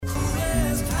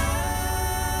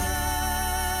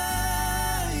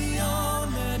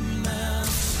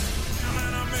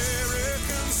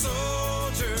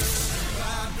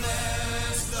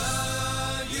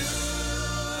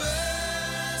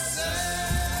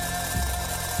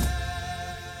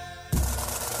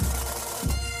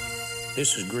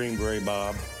This is Green Beret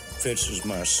Bob. Fitz is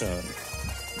my son.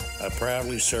 I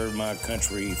proudly served my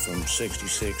country from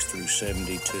 66 through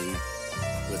 72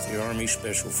 with the Army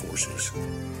Special Forces.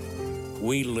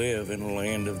 We live in a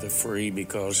land of the free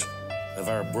because of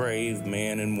our brave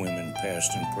men and women,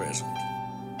 past and present.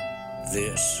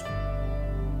 This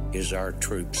is our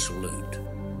troop salute.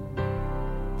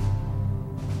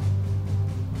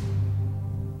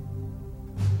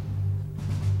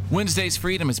 Wednesday's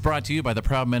Freedom is brought to you by the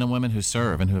proud men and women who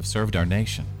serve and who have served our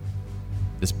nation.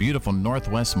 This beautiful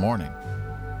Northwest morning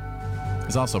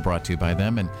is also brought to you by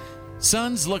them. And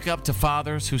sons look up to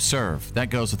fathers who serve. That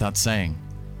goes without saying.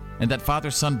 And that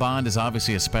father-son bond is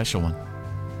obviously a special one.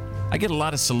 I get a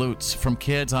lot of salutes from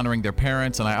kids honoring their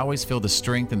parents, and I always feel the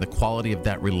strength and the quality of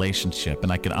that relationship.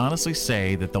 And I can honestly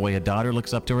say that the way a daughter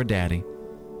looks up to her daddy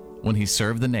when he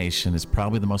served the nation is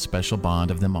probably the most special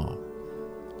bond of them all.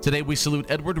 Today we salute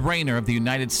Edward Reiner of the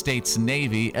United States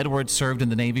Navy. Edward served in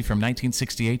the Navy from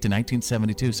 1968 to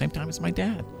 1972, same time as my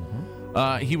dad.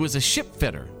 He was a ship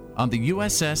fitter on the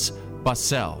USS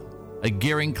Bausell, a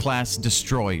Gearing-class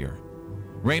destroyer.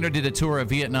 Reiner did a tour of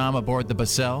Vietnam aboard the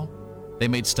Bausell. They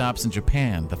made stops in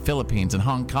Japan, the Philippines, and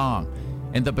Hong Kong.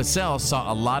 And the Bausell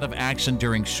saw a lot of action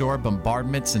during shore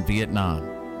bombardments in Vietnam.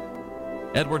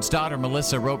 Edward's daughter,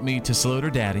 Melissa, wrote me to salute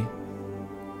her daddy.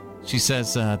 She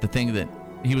says the thing that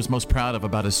he was most proud of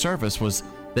about his service was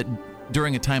that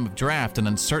during a time of draft and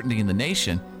uncertainty in the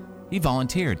nation, he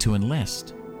volunteered to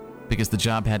enlist because the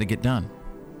job had to get done.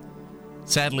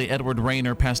 Sadly, Edward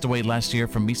Reiner passed away last year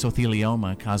from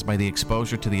mesothelioma caused by the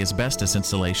exposure to the asbestos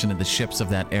installation in the ships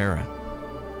of that era.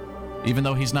 Even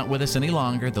though he's not with us any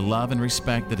longer, the love and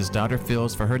respect that his daughter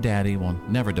feels for her daddy will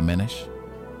never diminish.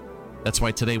 That's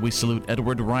why today we salute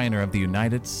Edward Reiner of the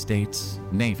United States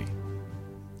Navy.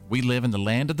 We live in the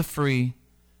land of the free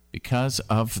because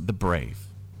of the brave.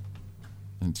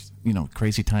 And,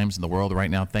 crazy times in the world right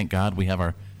now. Thank God we have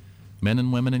our men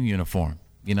and women in uniform,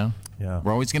 Yeah.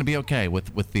 We're always going to be okay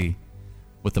with the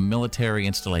military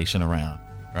installation around,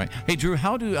 right? Hey, Drew,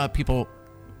 how do people,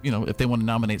 if they want to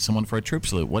nominate someone for a troop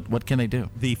salute, what can they do?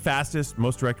 The fastest,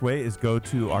 most direct way is go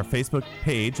to our Facebook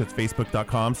page. That's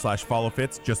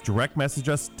facebook.com/followfits. Just direct message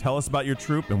us, tell us about your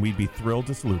troop, and we'd be thrilled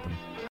to salute them.